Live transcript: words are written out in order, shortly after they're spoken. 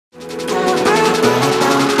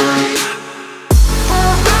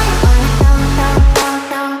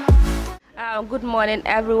Good morning,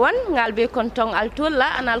 everyone. Ngalbe kontong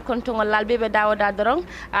altulla and al kontong lalbe be dawoda dorong.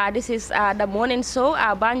 This is the morning show,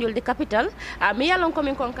 Banjul D capital. Me along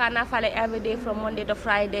coming kon kana fale every day from Monday to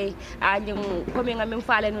Friday. Nyung coming amin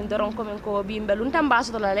fale nun dorong coming ko bimbe luntam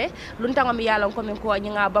baso lale. Luntang mi yalong coming ko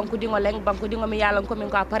nyung banku dingo mi yalong coming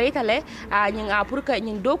ko apareta le. Nyung purka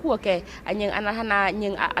nyung doku ke nyung anahana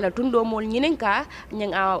nyung ala tundo mol nyinenka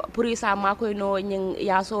nyung purisa mako no nyung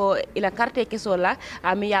yaso ila carte kesola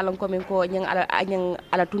mi yalong coming ko nyung ala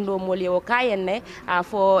tundo moli o kayenne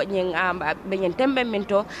fo nyeng be nyen tembe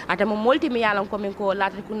minto ata mo molti mi yalan ko min ko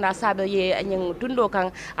Latrikunda sabe ye nyeng tundo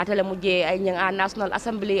kan atale mujje nyeng National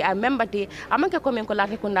Assembly membati amanke ko min ko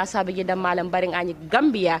Latrikunda sabe je damalam baring ani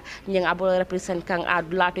Gambia nyeng abo represent kan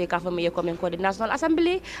adulato e ka fami ko min ko de National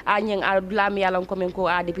Assembly nyeng adula mi yalan ko min ko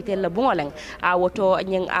député la bungoleng woto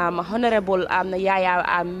nyeng honorable Yahya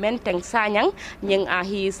Menteng Sanyang nyeng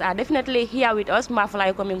he is definitely here with us ma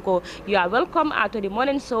fly ko min ko you are welcome to the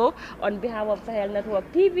morning show on behalf of Sahel Network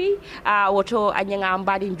TV. Woto anyanga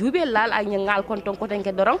mbadi njube lal anyangal konton koten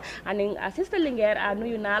ke dorong aning sister Linger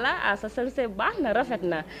nuyu nala sa sense bah na rafet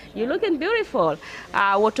na. You looking beautiful.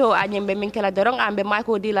 Woto anyembe minkela dorong ambe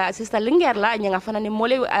mako dila sister Linger la anyanga fanani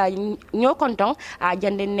mole nyo kontong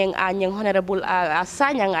jande neng anyang honorable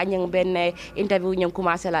Sanyang anyang ben interview nyang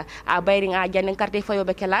commencé la bayring jande carte fayo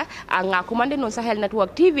bekela nga commande non Sahel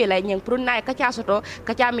Network TV la nyang prunna kacha soto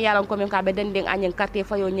kacha mi yalan ko min ka be dendeng anyang carte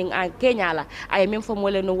fayo nyang Kenya la ay même fo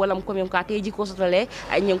mole no walam ko min ka teji ko sotole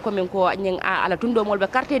anyang ko min ko nyang ala tundo mol be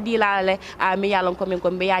carte di la le mi yalan ko min ko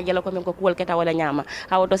be yaajala ko min ko kuwol keta wala nyama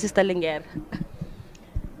hawoto sister Linguère.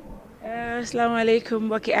 Asalaamaaleykum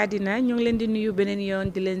mbokki àddina ñu ngi leen di nuyu beneen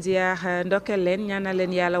yoon di leen ziar ndokkeel leen ñaanal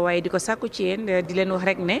leen yàlla waaye di ko sàkku ci yéen di leen wax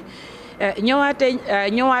rek ne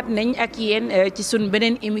ñëwaat nañ ak yéen ci sun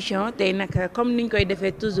beneen émission tey nag comme niñ koy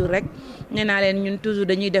defee toujours rek nee naa leen ñun toujours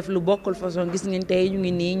dañuy def lu bokkul façon gis ngeen tey ñu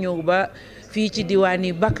ngi nii ñëw ba fii ci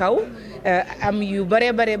diwaani Bakaw am yu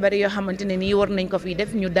bare yoo xamante ne nii war nañ ko fi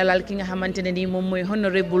def ñu dalal ki nga xamante ne nii moom mooy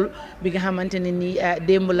honorable bi nga xamante ne nii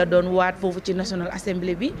démb la doon waat foofu ci National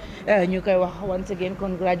Assembly bi ñu koy wax once again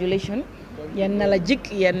congratulations yéen na la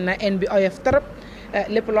jik yéen na en bi oyof trop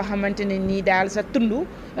lépp loo xamante ne nii daal sa tundu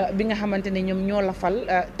bi nga xamante ne ñoom ñoo la fal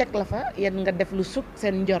teg la fa yéen nga def lu suk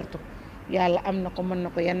seen njortu yàlla am na ko mën na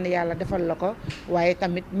ko yenn yàlla defal la ko waaye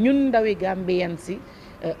tamit ñun ndawi Gambien si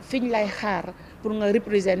fiñ lay xaar pour nga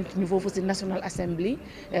représente ñu foofu si National Assembly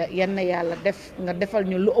yenn yàlla def nga defal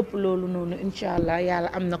ñu lu ëpp loolu noonu incha allah yàlla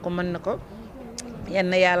am na ko mën na ko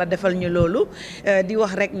yenn yàlla defal ñu loolu di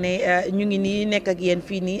wax rek ne ñu ngi nii nekk ak yéen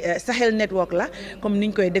fii nii Sahel Network la comme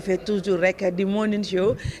niñ koy defee toujours rek di morning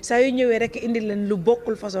show saa yu ñëwee rek indi leen lu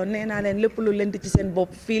bokkul façon nee naa leen lépp lu lënt ci seen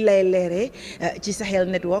bopp fii lay leeree ci Sahel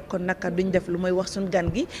Network kon naka duñ def lu may wax suñ gan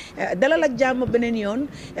gi dalal ak jàmm beneen yoon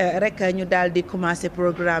rek ñu daal di commencer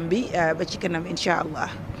programme bi ba ci kanam incha allah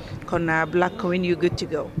kon Black Queen you good to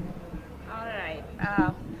go. All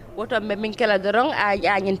right. Woto mbe min kala dorong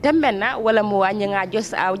nyin tembenna wala mo nyanga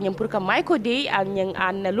jos nyim pour ka mayko de nyang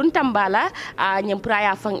an luntambala nyim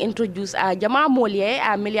praya fang introduce jama molie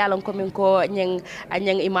milialon ko min ko nyang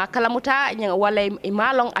ima kalamuta nyang wala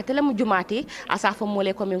imalong atele mu jumati asafo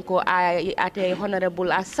mole ko min ko ate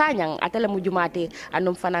honorable Sanyang atele mu jumati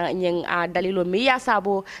anum fana nyang dalilo mi ya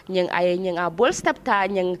sabo nyang ay nyang bol stepta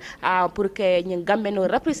nyang pour que nyang gambe no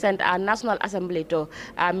represent National Assembly to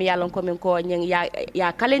mi yalon ko min ko nyang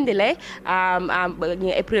ya kalende le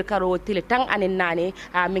April karo tile tang anen nani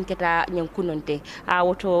min keta nyang kunonte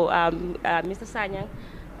woto Mr. Sanyang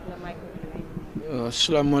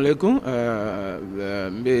assalamu alaikum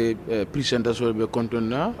be presentation be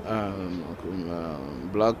kontona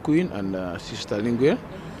Black Queen and Sister Linguère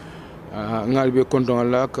ngal be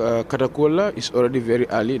konton la katakola is already very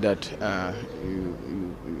early that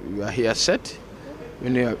you are here set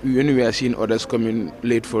when we are seeing others coming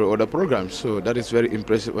late for other programs. So that is very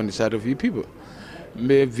impressive on the side of you people.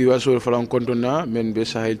 Me viewers will follow Kontona, men be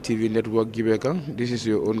Sahel TV network Gibekang. This is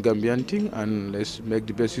your own Gambian thing and let's make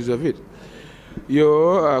the best use of it.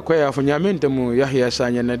 Yo kwaya fanyame ntemu Yahya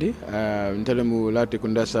Sanya nadi ntemu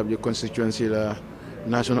Latrikunda subject constituency la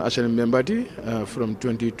National Assembly member from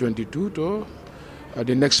 2022 to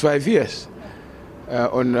the next 5 years.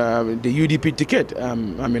 On the UDP ticket.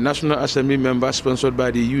 I'm a National Assembly member sponsored by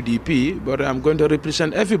the UDP, but I'm going to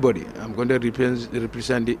represent everybody. I'm going to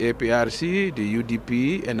represent the APRC, the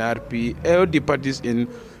UDP, NRP, all the parties in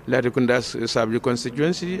Latrikunda's subject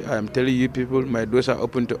constituency. I'm telling you people, my doors are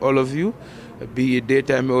open to all of you, be it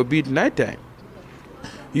daytime or be it nighttime.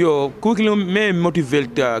 Yo, quickly may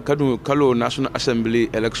motivate Kalo National Assembly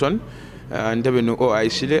election and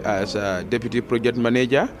OIC as a deputy project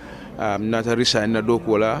manager. nata resign na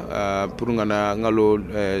dokola pour ngana ngalo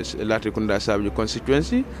Latrikunda Sabiji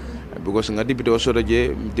constituency because nga député o soto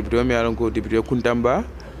je député mi alon ko député Kuntamba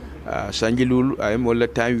sanjilul ay mo la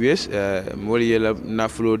time waste mo yela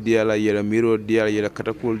nafulo diala yela miro diala yela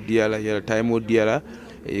katakul diala yela time diala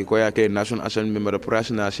e ko yake national assembly member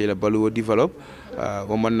prasna sela baluwo develop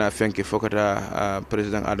o manna fenke fokata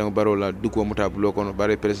president Adama Barrow la duko muta blokono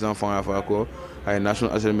bare president fanga fa ko ay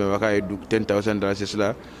national assembly member kay du $10,000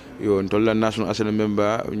 la yo tolla national assembly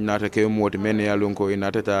member nata ke moti men yalon ko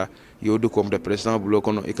inata ta yo duko de president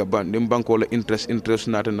blokono e ka ban nim banko la interest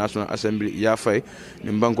nata national assembly ya fay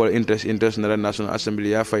nim banko la interest nata national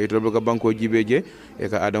assembly ya fay to ka banko jibeje e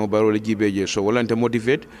ka Adama Barrow la jibeje so volante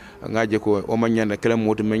motivate ngaje ko o manyana kala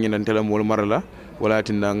moti men tela mol marala wala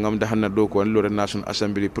tinna ngam da hanna do ko lo national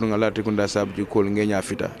assembly pour nga Latrikunda Sabiji ko ngenya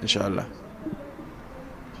fita inshallah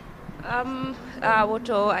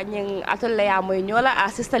woto ñing atole ya moy ñola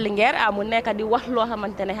sister Linguère mu nekk di wax loo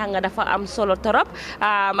xamantene nga dafa am solo torop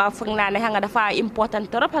ma foog naa ne nga dafa important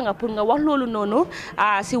torop nga pour nga wax loolu noonu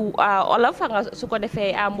si olof nga su ko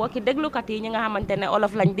defee mbokki déglukat yi ñi nga xamantene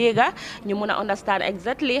olof lañ dégga ñu mun a understand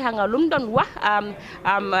exactly nga lum doon wax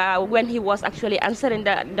when he was actually answering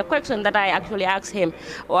the question that I actually asked him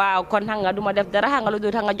waaw kon nga duma def dara nga lu dul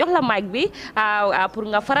nga jox la mic bi pour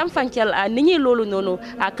nga faram fàcceel nit ñi loolu noonu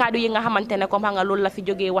kaddu yi nga xamantene comme nga loolu la fi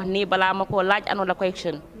jógee wax ni balaa ma koo laaj another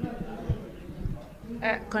question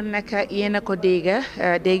kon nag yéen a ko dégg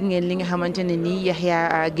ngeen li nga xamante ne nii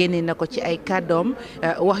Yahya génne na ko ci ay kàddoom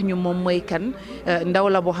wax ñu moom mooy kan ndaw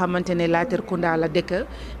la boo xamante ne Latrikunda la dëkk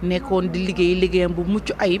nekkoon di liggéeyam bu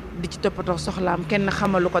mucc ayib di ci toppatoo soxlaam kenn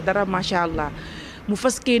xamalu ko dara macha allah mu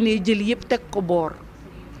fas ne jël yëpp teg ko boor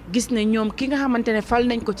gis ne ñoom ki nga xamante ne fal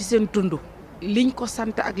nañ ko ci seen tund liñ ko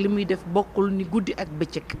sant ak li muy def bokkul ni guddi ak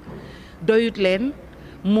bëccëg doyut leen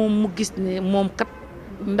moom mu gis ne moom kat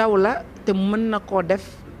ndaw la te mën na koo def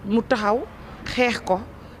mu taxaw xeex ko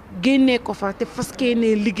génnee ko fa te faskee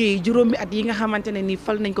ne liggéey juróomi at yi nga xamante ne nii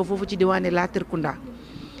fal nañ ko foofu ci diwaane Latrikunda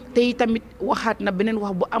te tamit waxaat na beneen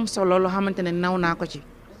wax bu am solo loo xamante ne naw naa ko ci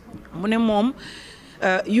mu ne moom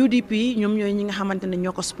UDP ñoom ñooy ñi nga xamante ne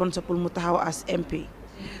ñoo ko sponsor pour mu taxaw as MP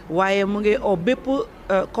waaye mu ngi oo bépp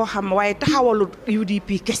koo xam waaye taxawalu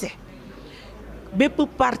UDP kese bépp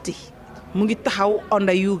parti mu ngi taxaw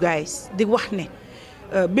under you guys di wax ne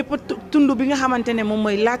bépp tund bi nga xamante ne moom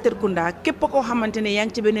mooy Latrikunda képp koo xamante ne yaa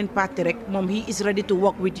ngi ci beneen parti rek moom he is ready to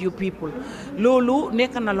work with you people loolu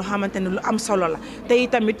nekk na loo xamante ne lu am solo la te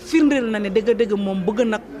tamit firndeel na ne dëgg-dëgg moom bëgg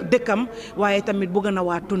na dëkkam waaye tamit bëgg na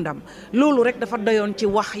waa tundam loolu rek dafa doyoon ci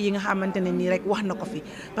wax yi nga xamante ne nii rek wax na ko fi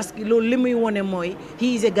parce que loolu li muy wone mooy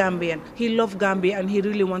he is a Gambian he love Gambia and he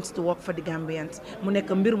really wants to work for the Gambians mu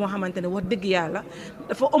nekk mbir moo xamante ne wax dëgg yàlla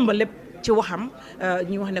dafa ëmb lépp ci waxam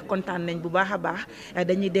ñu wax ne kontaan nañ bu baax a baax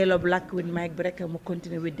dañuy delloo Black with Mike bi rek mu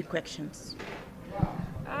continue with the questions.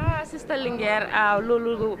 Sister Linguère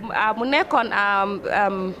loolu mu nekkoon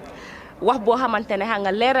wax boo xamante ne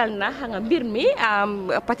nga leeral na nga mbir mi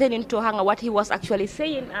pertaining to nga what he was actually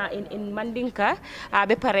saying in Mandinka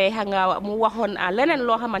ba pare nga mu waxoon leneen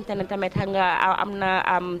loo xamante ne tamit nga am na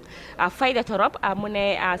fayda torop mu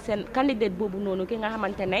ne seen candidate boobu noonu ki nga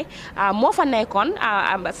xamante ne moo fa nekkoon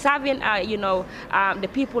serving the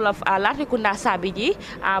people of Latrikunda Sabiji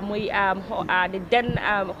muy the then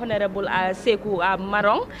honorable Seku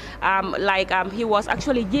Marong he was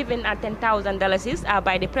actually given $10,000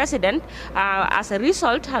 by the president as a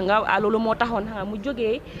result loolu moo taxoon mu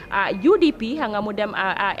jógee UDP mu dem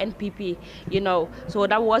NPP so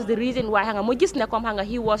that was the reason why mu gis ne comme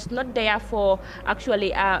he was not there for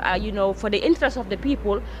actually for the interest of the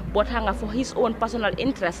people but for his own personal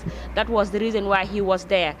interest. That was the reason why he was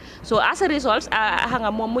there. So as a result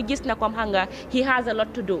moom mu gis ne comme he has a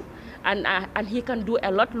lot to do and he can do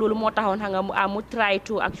a lot loolu moo taxoon mu try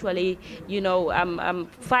to actually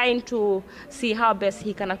find to see how best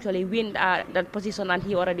he can actually win that position, and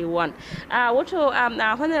he already won. Woto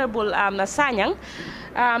Honorable Sanyang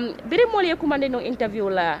biri mole kumande no interview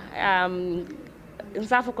la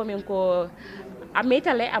nsafo komen ko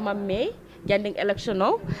ametale amamme janding election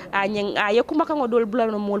no nyeng yakuma kango dol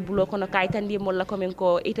bulano mol bulo kono kay tandi mol la komen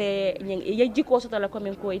ko ite nyeng yeji ko soto la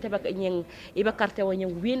komen ko ite bak nyeng iba carte wo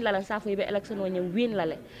nyeng win la lan safo ibe election wo nyeng win la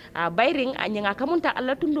le bayring nyeng kamunta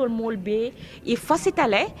alla tundol mol be i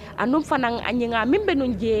fasitale anum fanang nyeng mimbe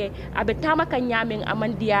nun je abe tamaka nyamen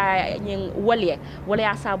amandia nyeng wolye wala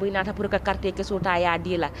ya sabu inata pour ka carte ke sota ya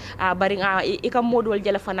dila baring ikam modol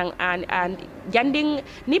jela fanang an janding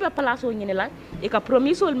ni ba place wo nyene la ika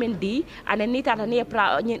promisol men di and ni tata ni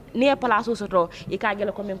palaso soto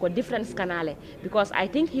ikagela komen ko difference canale because I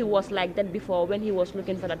think he was like that before when he was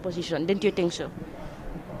looking for that position. Didn't you think so?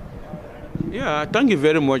 Yeah, thank you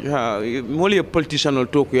very much. Moli a politician or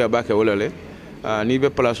talk ya back walale. Ni be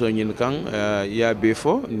place nyin kan ya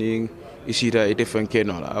before ni isira ite fanke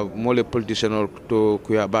no la. Moli politician or to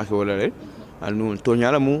ya back walale. Anu to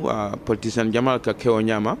nyala mu politician jamal ka kewo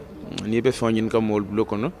nyama ni be fon nyin kan mol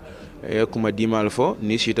blokono. E kuma dimal fo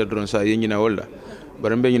ni sita dron sa yenyina wala.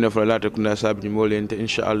 Barambe nyina fa Latrikunda Sabiji moli ente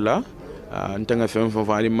inshallah. Ntanga fem fo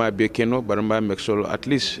fani ma be keno baramba make sure at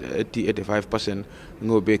least 85%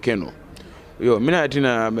 ngo be keno. Yo mina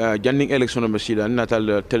atina janning election be sida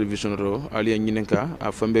natal television ro ali nyinenka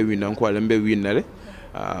fambe winna ko alembe winnale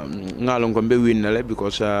ngalon ko be winnale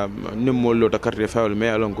because nim mollo ta carte fawle me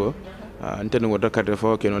alon ko antene ngo ta carte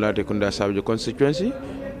faw keno Latrikunda Sabiji constituency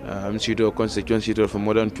sito constituency for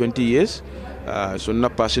more than 20 years so na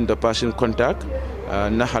passing contact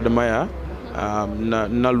na hadmaya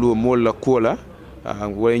na lu molla kola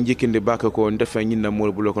wala njikinde baka ko ndefa nyinna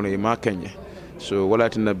mol bulo ko no ma kanye. So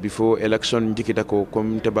walatina before election jikita ko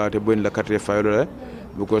comme tabate bon la carte fayole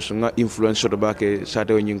because nga influence to bake sate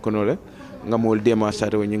nyin konole nga mol dema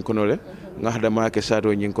sate nyin konole nga hadama ke sate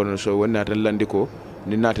nyin konole so wonna tan landi ko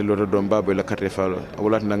ni nati loto dom babe la carte fayole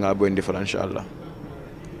walatina nga bo indi fala inshallah.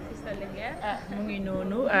 mu ngi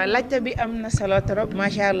noonu laajte bi am na solo trop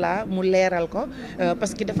macha allah mu leeral ko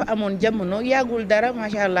parce que dafa amoon jamono yàggul dara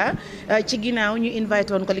macha allah ci ginnaaw ñu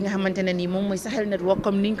invité woon ko li nga xamante ne nii moom mooy Sahel Network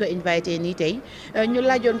comme niñ ko invité nii tey ñu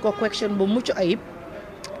laajoon ko question bu mucc ayib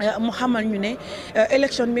mu xamal ñu ne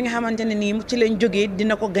élection bi nga xamante ne nii ci lañ jógee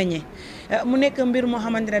dina ko gagné mu nekk mbir moo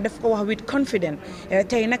xamante ne daf ko wax with confident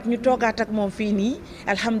tey nag ñu toogaat ak moom fii nii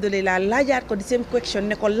alhamdulilah laajaat ko di same question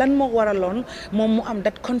ne ko lan moo waraloon moom mu am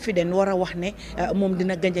that confident war a wax ne moom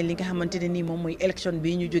dina gagné li nga xamante ne nii moom mooy élection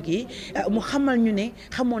bii ñu jógee mu xamal ñu ne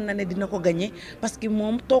xamoon na ne dina ko gagné parce que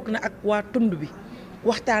moom toog na ak waa tund bi.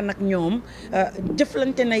 waxtaan ak ñoom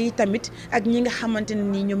jëflante na yi tamit ak ñi nga xamante ne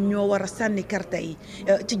nii ñoom ñoo war a sànni karta yi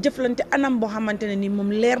ci jëflante anam boo xamante ne nii moom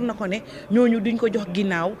leer na ko ne ñooñu duñ ko jox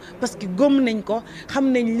ginnaaw parce que gëm nañ ko xam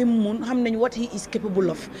nañ lim mun xam nañ what he is capable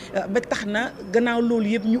of ba tax na gannaaw loolu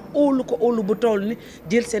yëpp ñu óolu bu toll ni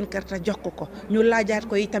jël seen karta jox ko ñu laajaat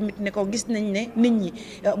ko yi tamit ne ko gis nañ ne nit ñi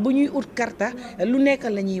bu ñuy ut karta lu nekk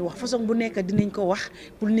la ñuy wax façon bu nekk dinañ ko wax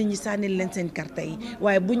pour nit ñi sànnil leen seen karta yi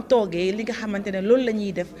waaye buñ toogee li nga xamante ne loolu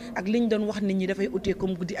ñuy def ak liñ doon wax nit ñi dafay utee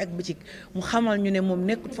comme guddi ak bëccëg mu xamal ñu ne moom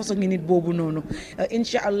nekkut façon ngi nit boobu noonu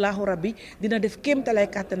incha allahu rabbi dina def kéemtalaay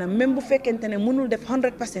kàttanam même bu fekkente ne mënul def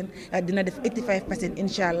 100% dina def 85%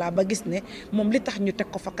 incha allah ba gis ne moom li tax ñu teg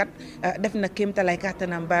ko fakat def na kéemtalaay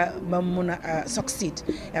kàttanam ba mun a succeed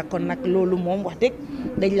kon nag loolu moom wax dëgg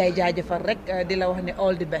dañ lay jaajëfal rek di la wax ne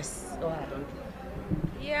all the best waaw.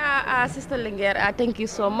 Yeah, Sister Linger, thank you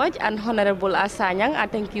so much, and Honorable Sanyang,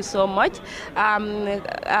 thank you so much.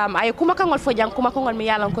 Ay kumakangol fojang kumakangol mi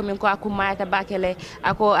yalan ko min ko akuma ta bakele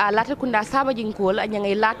ako Latrikunda Sabiji ngol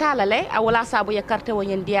nyangay latala le wala sabu ya carte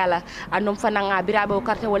wonyen diala anom fananga birabe o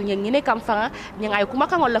carte wol nyene kam fanga nyangay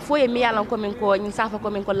kumakangol la foye mi yalan ko min ko nyin safa ko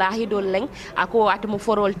min ko la hidol leng ako atamu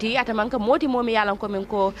forolti atamanka moti momi yalan ko min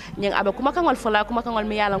ko nyang abe kumakangol fola kumakangol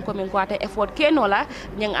mi yalan ko min ko ata effort kenola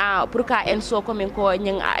nyang pour ka enso ko min ko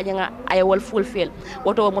nyanga ay wol fulfill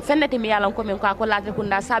woto mo fennete mi yalan ko min ko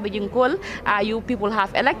Latrikunda Sabiji ngol you people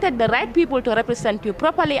have elected the right people to represent you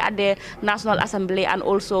properly at the National Assembly and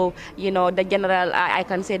also the general I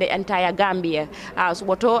can say the entire Gambia so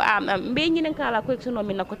woto mbe nyinen kala ko eksono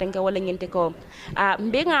min ko tenke wala ngente ko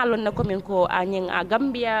mbe ngalon na ko min ko nyen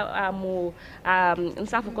Gambia mu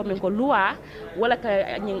nsafo ko min ko loi wala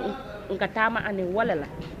ka nyen ngatama ani wala la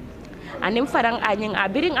anim farang anyang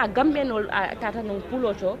biring Gambia no tata no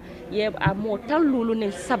puloto ye mo tan lulu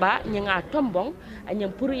ne saba nyang tombong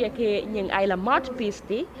anyang pour yeke nyang ay la mouthpiece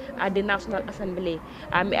ti at the National Assembly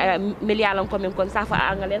milialon ko min kon safa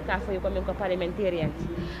angale ka fo ko min ko parliamentarian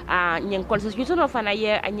nyang constitution of na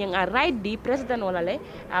ye anyang right di president wala le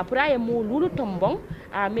pour ay mo lulu tombong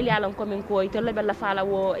milialon ko min ko to lebel la fala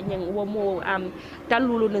wo nyang wo mo tan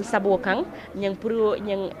lulu ne sabo kan nyang pour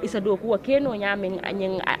nyang isado ko keno nyamin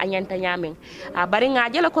anyang anyanta nyamin bari nga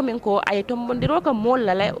jela ko min ko ay tombondiro ko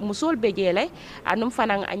mollale musol bejele anum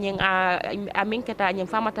fanang anyeng amin keta anyeng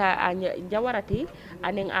famata jawarati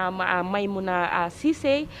anen maymuna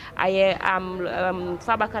sise ay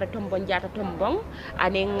fabakar tombon jata tombong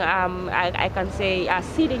anen I can say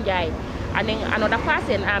sidin jay anen another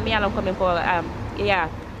person mi alon ko min ko yeah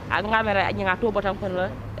ngamera nyanga to botam kon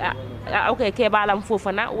okay ke balam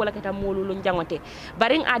fofana wala kata molu lu jangote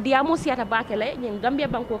baring a diamo siata bakele nyen gambia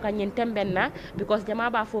banko kan nyen tembenna because jama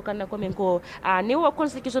ba fo kan ko men ko ni wo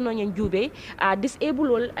constitution no nyen jube disable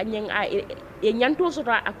ol nyen e nyanto soto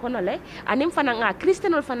akonole anim fana nga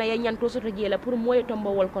christianol fana ye nyanto soto jela pour moy tombo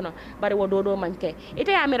wol kono bari wo dodo manke ite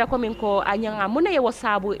ya mera ko men ko nyanga muna ye wo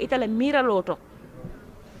sabu ite la mira loto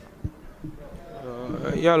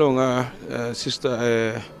yalo nga sister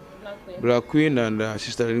Black Queen and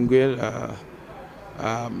Sister Linguel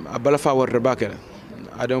abala fa warta bakele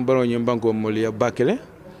adam baro nyim banko mol ya bakele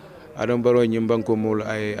adam baro nyim banko mol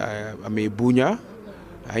ay ame buña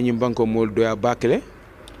ay nyim banko mol do ya bakele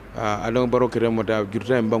adam baro kere mota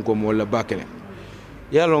jurta banko mol la bakele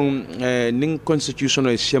yalon ning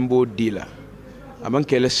constitutional sembo dila aman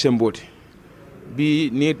kele semboti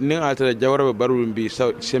bi ni ata jawara baru bi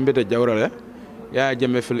sembeta jawara ya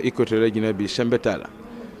jame fil ikote regina bi sembeta la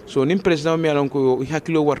so nim president mi alon ko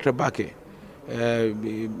hakilo warta bake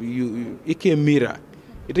ike mira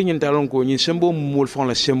ite nyen talon ko nyin sembo mol fon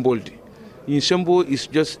la symbol di nyin sembo is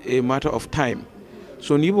just a matter of time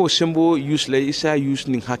so ni bo sembo use la isa use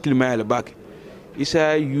ning hakil ma la bake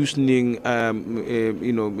isa use ning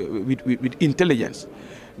with intelligence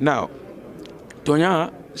now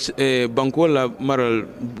tonya banko la maral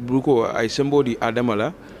bruko ay sembo di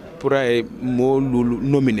adamala pour ay mo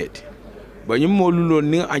nominate ba ñum mo lulo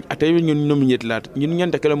ni atay ñun nominate lat ñun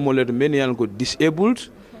ñanta kala mo let men yalla ko disabled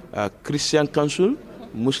Christian council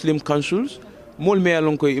Muslim councils mol me yalla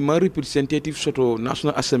ko ima representative soto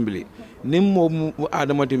National Assembly nim mo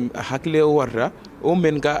adamati hakle warta o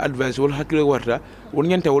men ga advice wal hakle warta won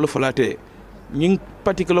ñanta wala falate ñing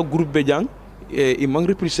particular groupe be jang imang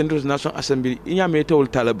representative National Assembly iñame tawul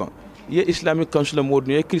Taliban ye Islamic council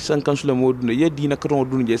modune ye Christian council modune ye dina katon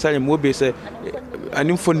dunje sa mo be se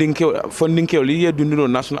anim funding ke li ye dunino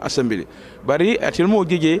National Assembly bari atel mo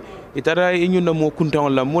jeje itara inyu na mo kunta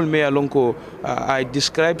la mol me alonko I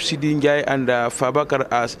describe Sidi Njai and Fabakar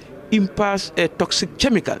as impasse toxic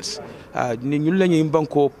chemicals ni ñu lañu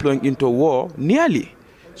banko plunged into war nearly.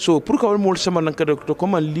 So Purka to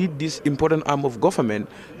come and lead this important arm of government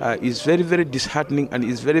is very, very disheartening and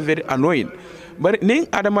is very, very annoying. But Ning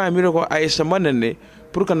Adama Amirako I samanene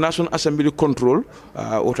Purka National Assembly control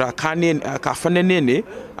ota kanen kafanene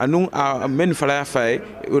anung men fala fay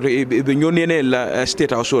be nyonene la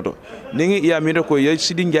state house oto Ning ya Amirako ye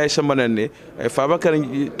sidin jay samanene Fabakar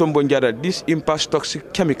Tombo Njara this impasse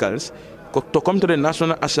toxic chemicals to come to the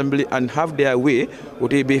National Assembly and have their way,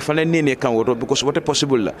 because what is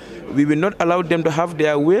possible. We will not allow them to have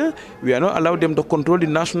their way. We are not allow them to control the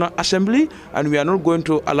National Assembly, and we are not going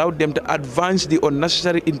to allow them to advance the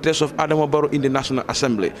unnecessary interests of Adama Barrow in the National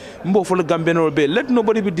Assembly. Let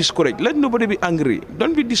nobody be discouraged. Let nobody be angry.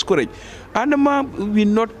 Don't be discouraged. Adama will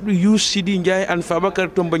not use Sidi Njai and Fabakar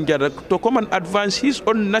Tombanjara to come and advance his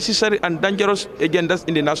unnecessary and dangerous agendas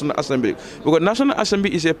in the National Assembly. Because National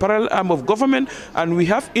Assembly is a parallel arm of government, and we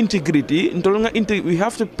have integrity. We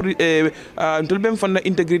have to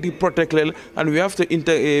integrity protect, and we have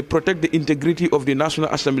to protect the integrity of the National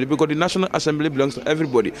Assembly, because the National Assembly belongs to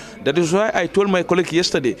everybody. That is why I told my colleague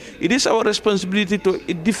yesterday, it is our responsibility to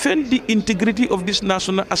defend the integrity of this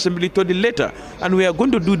National Assembly to the letter, and we are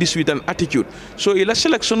going to do this with an attitude. So ila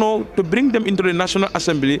selection to bring them into the National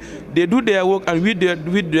Assembly, they do their work and we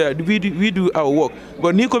do our work.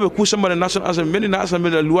 But Niko be kusama the National Assembly, many National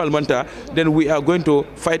Assembly lual manta, then we are going to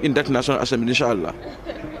fight in that National Assembly, inshallah.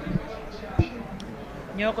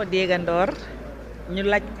 ñoko dégandor ñu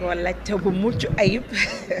laaj ko laajte bu mucc ayib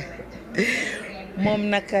moom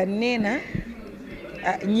nag neena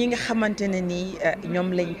ñi nga xamantene ni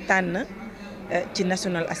ñoom lañ tànn ci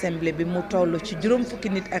National Assembly bi mu tollu ci juroom fukki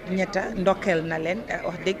nit ak ñetta ndokkel na leen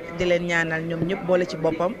wax dëgg di leen ñaanal ñoom ñëpp boole ci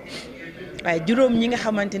boppam juroom ñi nga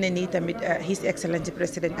xamantene ni tamit His Excellency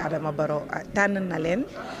President Adama Barrow tànn na leen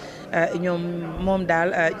ñoom moom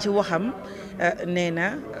daal ci waxam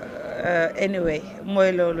neena anyway mooy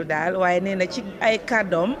loolu daal waaye nee na ci ay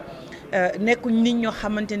kàddoom nekkuñ nit ñoo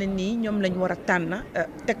xamantene nii ñoom lañ war a tànn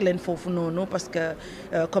teg leen foofu noonu parce que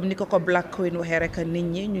comme ni ko Black Queen waxee rek nit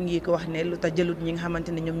ñi ñu ngi ko wax ne lu tax jëlut ñi nga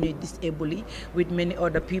xamantene ñoom ñooy disabled with many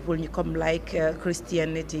other people ñu comme like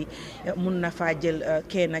Christianity mun na faa jël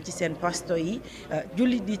kenn ci seen pastor yi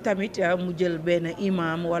jullit yi tamit mu jël benn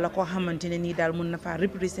imam wala koo xamantene nii daal mun na faa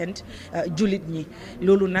represent jullit ñi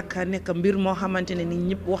loolu nag nekk mbir moo xamantene ni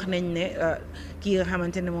ñëpp wax nañ ne kii nga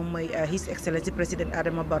xamantene moom mooy His Excellency President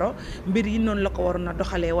Adama Barrow mbir yi noonu la ko waroon a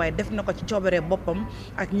doxalee waaye def na ko ci coobaree boppam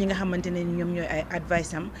ak ñi nga xamante ne ñoom ñooy ay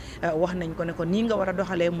advice am wax nañ ko ne ko nii nga war a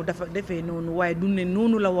doxalee mu defee noonu waaye du ne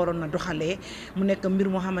noonu la waroon a doxalee mu nekk mbir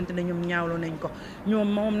moo xamante ne ñoom ñaawloo nañ ko ñoom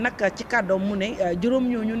moom nag ci kàddoom mu ne juróom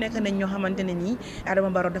ñooñu nekk nañ ñoo xamante ne nii Adama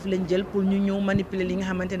Barrow daf leen jël pour ñu ñëw manipuler li nga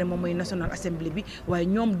xamante ne moom mooy National Assembly bi waaye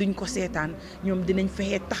ñoom duñ ko seetaan ñoom dinañ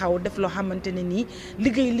fexe taxaw def loo xamante ne nii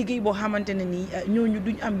liggéey boo xamante ne nii ñooñu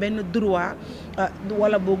duñ am benn droit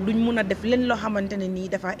wala boog duñ mun a def leen loo xamante ne nii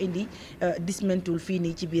dafa indi dismantle fii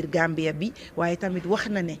nii ci biir Gambia bi waaye tamit wax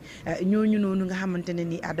na ne ñooñu noonu nga xamante ne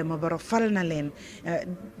nii Adama Barrow fal na leen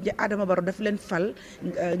Adama Barrow daf leen fal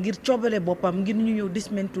ngir coobale boppam ngir ñu ñëw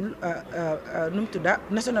dismantle nu mu tudda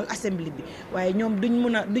National Assembly bi waaye ñoom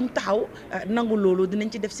duñ taxaw nangu loolu dinañ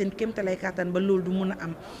ci def seen kéemtalay kàttan ba loolu du mun a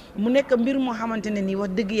am mu nekk mbir moo xamante ne nii wax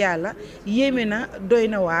dëgg yàlla yéeme na doy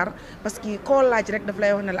na waar parce que koo laaj rek daf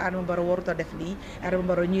lay wax ne la Adama Barrow warut a def lii Adama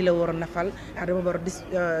Barrow ñii la waroon a fal Adama Barrow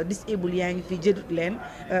disable yaa ngi fi jëdut leen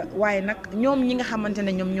waaye nag ñoom ñi nga xamante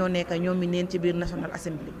ne ñoom ñoo nekk ñoom mi neen ci biir National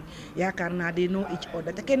Assembly bi yaakaar naa de know each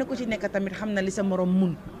other te kenn ku ci nekk tamit xam na li sa morom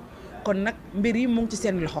mun kon nag mbir yi mu ngi ci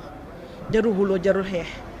seen loxo jarul xuloo jarul xeex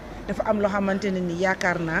dafa am loo xamante ne ni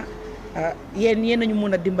yaakaar naa yéen nañu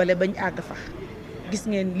mun a dimbale bañ àgg fa gis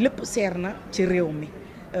ngeen lépp seer na ci réew mi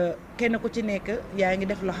kenn ku ci nekk yaa ngi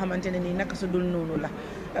def loo xamante ne nii naka su dul noonu la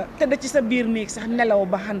tëdd ci sa biir néeg sax nelaw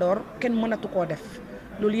ba xandoor kenn mënatu koo def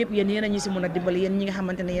loolu yëpp yéen a ñu si mën a dimbale yéen ñi nga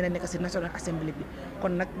xamante ne yéen a nekk si National Assembly bi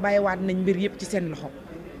kon nag bàyyiwaat nañ mbir yëpp ci seen loxo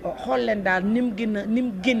xool leen daal ni mu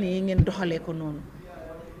génnee ngeen doxalee ko noonu.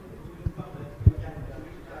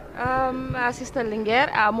 Sister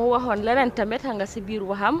Linguère mu waxoon leneen tamit xam nga si biir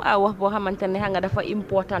waxam wax boo xamante ne xam nga dafa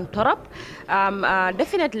important torop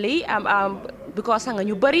definitely because xam nga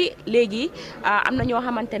ñu bëri léegi am na ñoo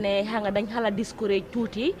xamante ne xam nga dañ xala discourage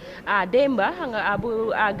tuuti démba xam nga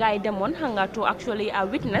bu gars yi demoon xam nga to actually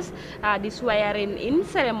witness the swearing in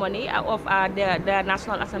ceremony of the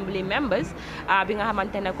National Assembly members bi nga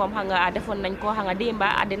xamante ne comme xam nga defoon nañ ko xam nga démba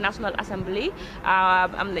at the National Assembly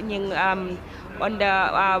am na ñu on the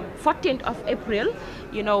 14th of April,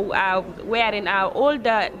 you know, wherein all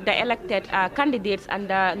the elected candidates and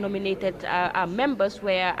the nominated members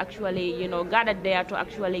were actually, you know, gathered there to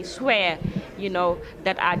actually swear, you know,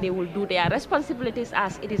 that they will do their responsibilities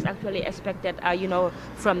as it is actually expected, you know,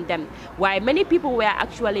 from them. While many people were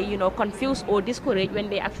actually, you know, confused or discouraged when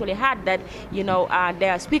they actually heard that, you know,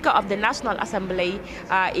 the Speaker of the National Assembly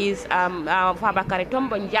is Fabakary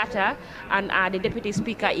Tombong Jatta, and the Deputy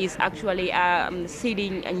Speaker is actually Sidi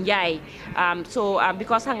Ndiaye.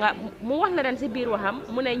 Because hanga mu wax la ren si biir waxam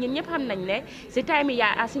mu ne ñun ñëpp xam nañ ne si time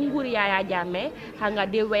si nguur Yaya Jammeh hanga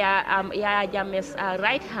they were Yaya Jammeh's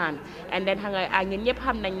right hand, and then hanga ñun ñëpp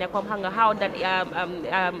xam nañ ne comme hanga how that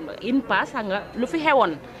in past hanga lu fi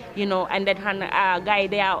xewoon, you know, and then hanga guy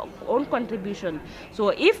their own contribution. So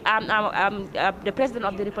if the President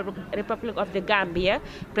of the Republic of the Gambia,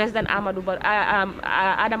 President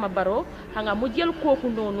Adama Barrow hanga mu jël kooku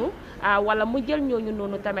noonu wala mu jël ñooñu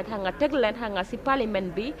noonu tamit hanga teg leen hanga si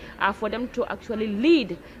parliament bi for them to actually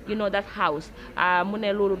lead, you know, that house. Mu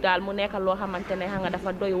ne loolu daal mu nekk loo xamante ne hanga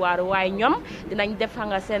dafa doy waaru waaye ñoom dinañ def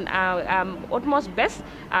hanga seen utmost best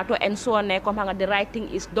to ensure ne comme hanga the right thing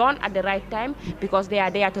is done at the right time, because they are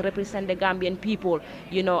there to represent the Gambian people,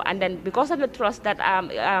 you know, and then because of the trust that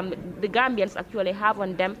the Gambians actually have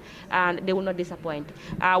on them, they will not disappoint.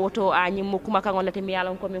 Woto ñi mu kuma kangon lati mi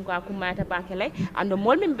yalon ko min ko kuma ta bakele ando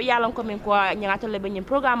mol min yalon ko min ko ñaata le be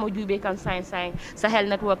programme jube kan science Sahel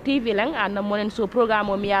Network TV lang na monen so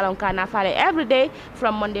programme mi yalon kana fale every day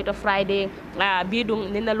from Monday to Friday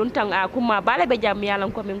bidung nina luntang kuma bale be jam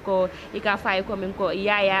yalon ko min ko ika fay ko min ko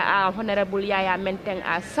Yahya honorable Yahya Menteng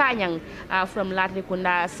Sanyang from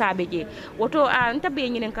Latrikunda Sabiji. Woto ntabe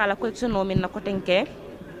ñinen kala ko sono min na ko tenke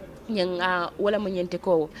ñing wala mo ñente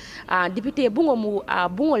ko député bungo mu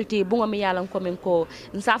bungolti bungo mi yalan ko min ko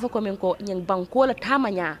nsafa ko min ko ñing banko la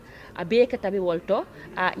tamanya abe ka tabi wolto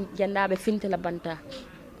jandabe fintela banta.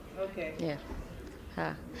 Okay.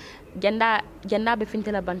 Yeah. Jandabe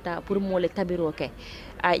fintela banta pour mo le tabiro ke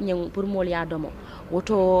ñing pour mo ya domo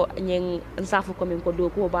woto ñing nsafa ko min ko do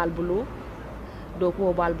ko bal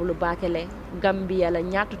bulu bakele Gambia la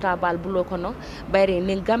ñaatuta bal bulo kono bayre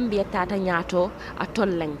ni Gambia tata ñaato a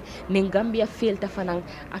tolleng ni Gambia filta fanan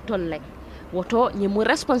a tolleng woto ñi mu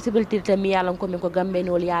responsibility te mi yalan ko min ko Gambe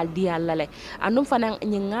nol yal di yalla le andum fanan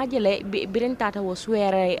ñi ngajele birin tata wo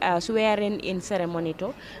swearing in ceremony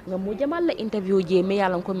to nga mu jamal la interview je mi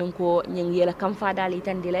yalan ko min ko ñi yela kam fa dali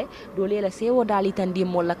tandile do lela sewo dali tandi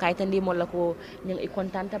mol la kay tandi mol la ko ñi e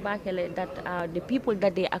contenta bakele that the people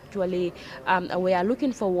that they actually we are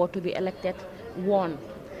looking forward to be elected won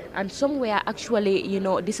and some were actually,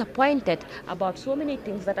 disappointed about so many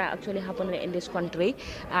things that are actually happening in this country.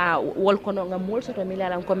 Wolkono nga mol soto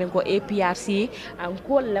milialan ko men ko APRC an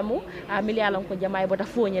ko lamu milialan ko jamay bota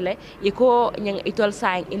fonyele iko nyang itol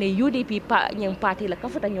sang ine UDP nyang party la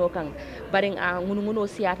kafuta nyokan baring ngunu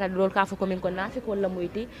siata dol ka fa ko men ko nafi ko lamu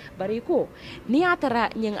iti bari ko ni atara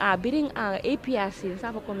nyang biring APRC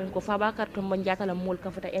sa fa ko men ko Fabakar to monjata la mol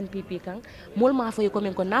kafuta NPP kan mol ma fa ko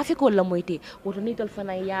men ko nafi ko lamu iti woto nitol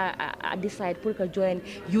fana ya decide pour que join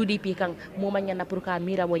UDP kan mo manya pour ka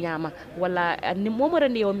mira mo nyama wala ni momore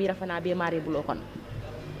ni o mira fana be mari bulo kon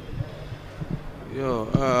yo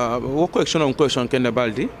wo question ken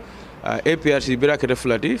baldi APRC bira ke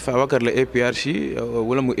reflati fa wakar la APRC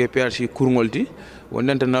wala mu APRC kurngolti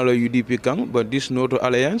wonanta nalo UDP kan but this not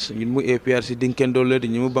alliance ñun mu APRC dinken dolede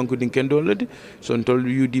ñi mu banku dinken dolede son tol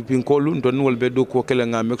UDP kolu don wolbe do ko kala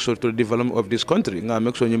nga make sure to development of this country nga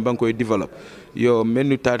make sure ñi banko e develop yo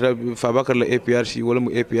menu tata fa bakar la APRC wala mu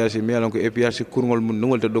APRC mi alon ko APRC kurngol mun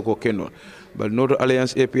ngol te do ko kenno but not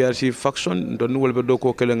alliance APRC faction don wolbe do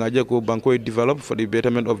ko kala nga je ko banko e develop for the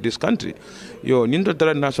betterment of this country yo ñin to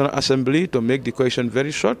tara national assembly to make the question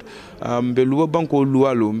very short be luwa banko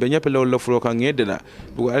luwalu be ñapele wala fro ka ngedena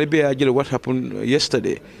what happened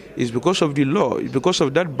yesterday is because of the law, because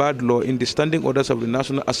of that bad law in the standing orders of the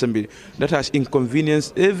National Assembly that has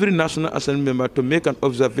inconvenienced every National Assembly member to make an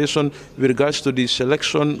observation with regards to the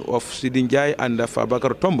selection of Sidinjai and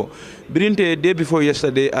Fabakar Tombo. During the day before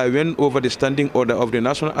yesterday, I went over the standing order of the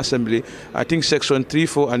National Assembly, I think section 3,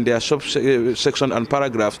 4 and their subsection and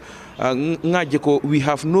paragraphs. We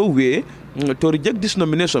have no way to reject this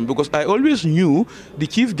nomination because I always knew the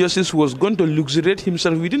Chief Justice was going to luxuriate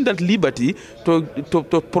himself within that liberty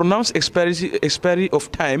to pronounce expiry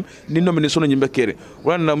of time ni nomination ni mbekere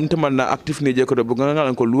wana mtema na active ne je ko do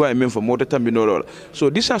ngala ko loi même for mota tambi no. So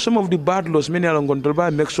these are some of the bad laws many along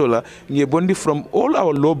control make sure nge bondi from all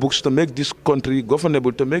our law books to make this country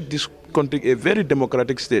governable, to make this country a very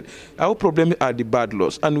democratic state. Our problem are the bad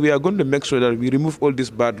laws, and we are going to make sure that we remove all these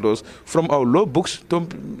bad laws from our law books to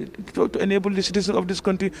enable the citizens of this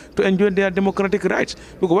country to enjoy their democratic rights.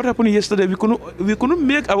 Because what happened yesterday, we couldn't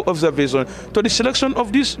make our observation to the selection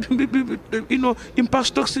of these, impacts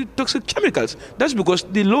toxic chemicals. That's because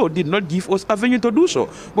the law did not give us avenue to do so.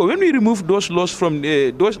 But when we remove those laws from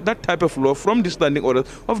that type of law from the standing order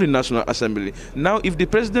of the National Assembly, now if the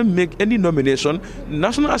president make any nomination,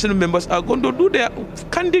 National Assembly members are going to do their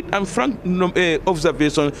candid and frank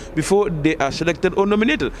observation before they are selected or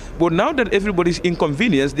nominated. But now that everybody is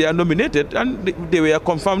inconvenienced, they are nominated and they were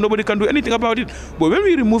confirmed, nobody can do anything about it. But when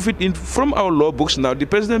we remove it from our law books now, the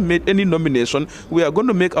president made any nomination, we are going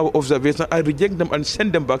to make our observation and reject them and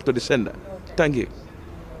send them back to the sender. Thank you.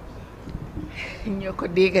 ñoko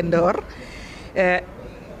dégandor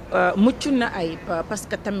mucc na ay parce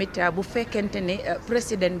que tamit bu fekkente ne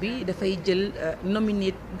président bi dafay jël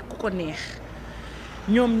nominé ku ko neex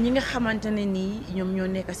ñoom ñi nga xamante ne nii ñoom ñoo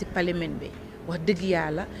nekk ci parlement bi wax dëgg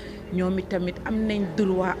yàlla ñoom itamit am nañ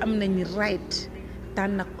droit am nañ right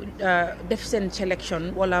tànn def seen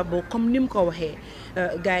sélection wala boo comme ni mu ko waxee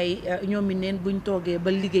gars yi ñoom i neen buñ toogee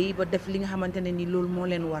ba liggéey ba def li nga xamante ne ni loolu moo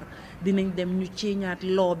leen war dinañ dem ñu ceeñaat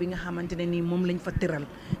law bi nga xamante ne nii moom lañ fa tëral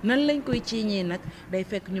nan lañ koy ceeñee nag day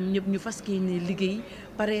fekk ñoom ñëpp ñu fas yéene liggéey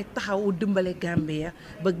pare taxawu dimbale Gambia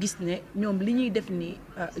ba gis ne ñoom li ñuy def ni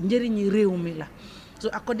njëriñi réew mi la. So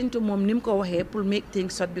according to moom ni mu ko waxee pour make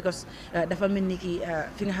things short because dafa mel ni ki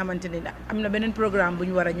fi nga xamante ne am na beneen programme bu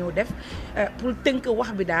ñu war a ñëw def pour tënk wax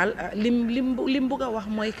bi daal lim bëgg a wax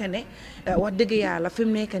mooy que ne wax dëgg yàlla fi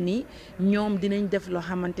mu nekk nii ñoom dinañ def loo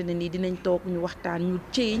xamante ne nii dinañ toog ñu waxtaan ñu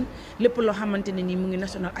change lépp loo xamante ne nii mu ngi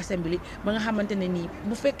National Assembly ba nga xamante ne nii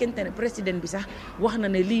bu fekkente ne président bi sax wax na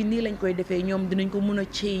ne lii nii lañ koy defee ñoom dinañ ko mun a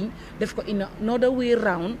change def ko in another way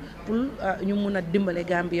round pour ñu mun a dimbale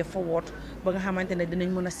Gambia forward ba nga xamante ne dinañ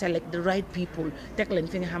mën a select the right people teg leen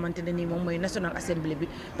fi nga xamante ne nii moom mooy National Assembly bi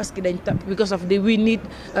parce que because of we need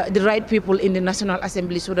the right people in the National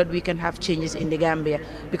Assembly so that we can have changes in the Gambia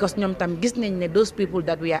because ñoom tam gis nañ ne those people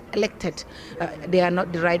that we are elected they are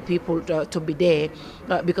not the right people to be there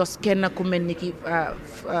because kenn ku mel ni ki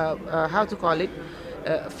how to call it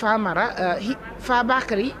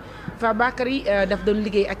Fabakary daf doon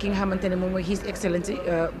liggéey ak ki nga xamante ne moom mooy His Excellency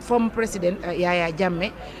former président Yahya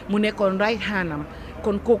Jammeh mu nekkoon right handam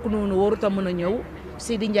kon kooku noonu warut a mën a ñëw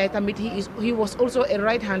Sidi Ndiaye tamit he was also a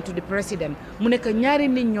right hand to the president mu nekk ñaari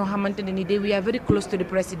nit ñoo xamante ne ni they were very close to the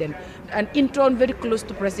president and in turn very close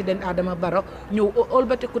to President Adama Barrow ñëw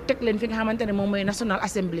olbate ku teg leen fi nga xamante ne moom mooy National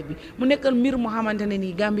Assembly bi mu nekk mbir moo xamante ne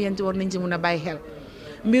nii Gambien ci war nañ ci mën a bàyyi xel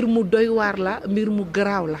mbir mu doy waar la mbir mu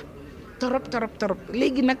garaaw la torop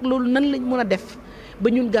léegi nag loolu nan lañ mën a def ba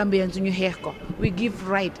ñun Gambians ñu xeex ko we give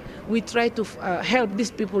right we try to help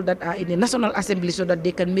these people that are in the National Assembly so that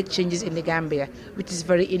they can make changes in the Gambia, which is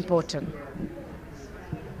very important.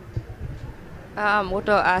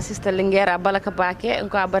 Woto sister Lingera balaka bake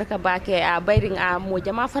ko baraka bake bayring mo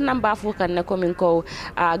jama fanam ba fu kan ne ko min ko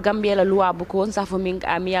Gambia la loi bu ko sa fo min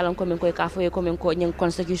mi yalan ko min ko ka fo ko min ko nyen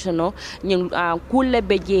constitution no nyen kulle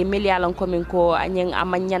beje mi yalan ko min ko nyen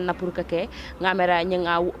amanyan na pour que ngamera nyen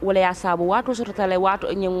wala ya sabu wato so tale wato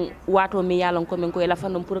nyen wato mi yalan ko min ko la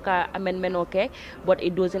fanum pour ka amendment okay but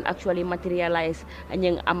it doesn't actually materialize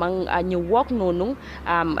nyen amang nyu work nonu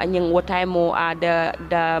nyen wotay mo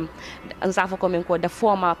the sa fo the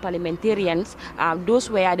former parliamentarians,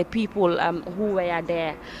 those were the people who were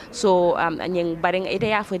there. So, nyeng baring ite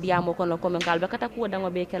ya fe diamo kono komen kalbe kata ko dango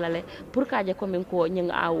be kelale pour ka je komen ko nyeng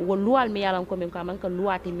lual mi yalan komen ko man ka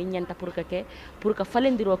luati mi nyanta pour ka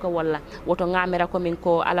falendiro ko walla woto ngamera komen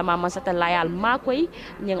ko alama masata layal makoy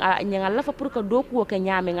nyeng lafa pour ka doku ko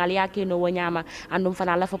nyame ngal yake no wonyama andum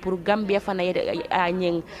fana lafa pour Gambia fana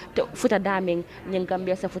nyeng futa daming nyeng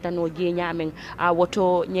Gambia sa futa no je nyameng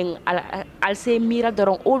woto nyeng I'll say Mira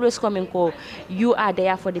Dorong always coming ko you are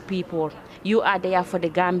there for the people, you are there for the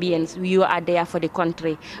Gambians, you are there for the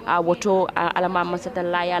country. Woto alama masata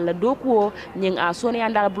laya la dokuo nyeng soni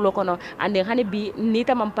andal blokono ande hani bi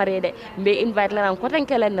nita mamparede mbe invite la ko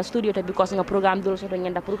tankele na studio to because nga programme dol so to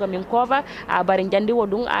ngenda pour que min cover bari jandi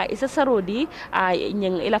wodung isa sarodi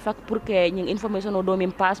nyeng ila fak pour que nyeng information o do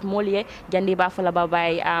min pass molie jandi ba fala ba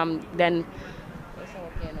bay then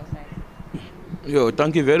Yo,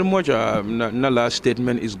 thank you very much. Na last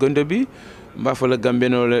statement is going to be Mafala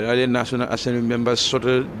Gambino National Assembly members sort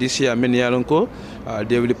of this year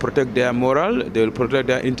they will protect their moral, they will protect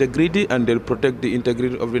their integrity, and they will protect the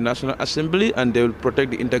integrity of the National Assembly, and they will protect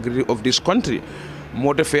the integrity of this country.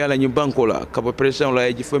 Moto fe ala ñu banko la kaba president la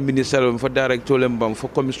ji fa ministère fa directeur lem bam fa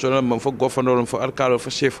commissioner bam fa gouverneur fa alcalo fa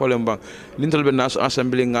chef lem bam lintal be National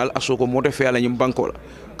Assembly ngal asoko moto fe ala ñu banko la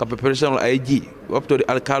kaba president la ji up to the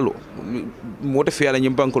alcalo moto fe ala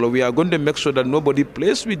ñu banko la we are going to make sure that nobody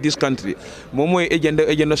plays with this country moom mooy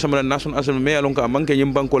agenda sama National Assembly me alon ko manke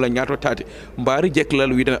ñu banko la ñaato tati mbari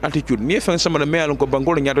jeklal wi attitude mi fa sama me alon ko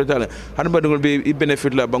banko la ñaato tala han ba dingol be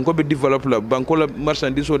benefit la banko be develop la banko la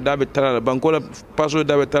marchandise o dabe tala banko la paso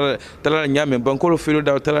dawe tala nyame bankolo filo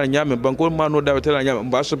dawe tala nyame bankolo mano dawe tala nyame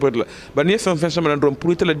mba support la ba ni fen sama ndrom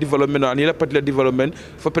pour tala development ani la parti la development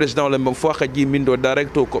fa president la mbam fo xaji mindo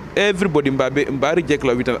director ko everybody mbabe mbari jek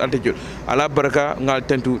la witan attitude ala baraka ngal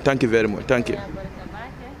tentu thank you very much thank you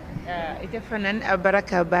ite fanan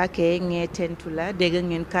baraka bake nge tentu la dégg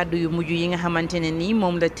ngeen kàddu yu mujj yi nga xamantene ni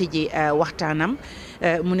moom la tëjee waxtaanam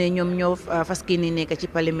mu ne ñoom ñoo fas yéene nekk ci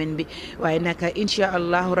parlement bi waaye nag incha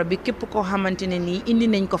allahu rabbi képp koo xamante ne nii indi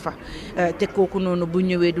nañ ko fa te kooku noonu bu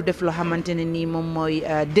ñëwee du def loo xamante ne nii moom mooy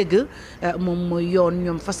dëgg moom mooy yoon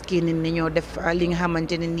ñoom fas yéene ne ñoo def li nga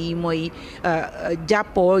xamante ne nii mooy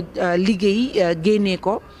jàppoo liggéey génnee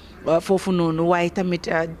ko foofu noonu waaye tamit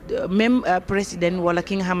même président wala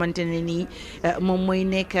ki nga xamante ne nii moom mooy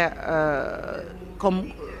nekk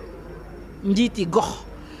comme njiiti gox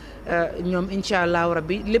ñoom incha allahu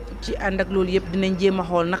rabbi lépp ci ànd ak loolu yëpp dinañ jéem a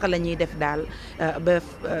xool naka la ñuy def daal ba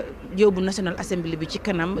yóbbu National Assembly bi ci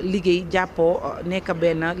kanam liggéey jàppoo nekk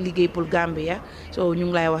benn liggéey pour Gambia so ñu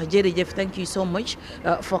ngi lay wax jërëjëf thank you so much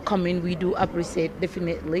for coming we do appreciate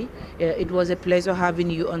definitely it was a pleasure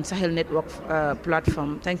having you on Sahel Network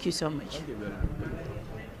platform thank you so much.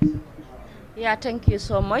 Yeah, thank you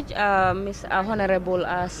so much, Miss Honorable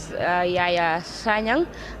Yahya Sanyang.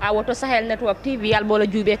 Woto Sahel Network TV albola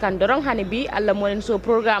jube kan dorong hani bi alla molen so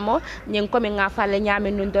programme ñing ko mi nga falle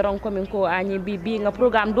ñame nun dorong ko min ko ani bi nga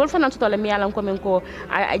programme dol fanan to le mi yalan ko min ko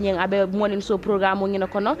ñing abe molen so programme ngina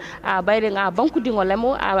kono bayre nga banku dingo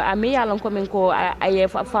lemo mi yalan ko min ko ay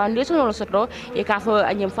foundation no soto e ka fo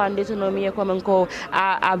ñim foundation no mi ko min ko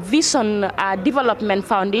Vision Development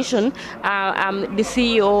Foundation. The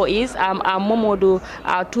CEO is Momodu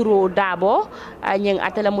Turo Dabo nyeng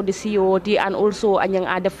atela mu the CEO and also nyeng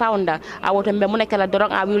the founder woto mbe munekala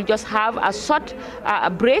dorong we will just have a short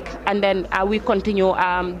break and then we continue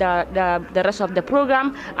the rest of the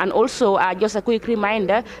program and also just a quick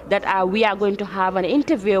reminder that we are going to have an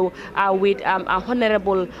interview with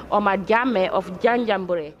Honorable Omar Jammeh of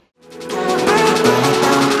Janjambure.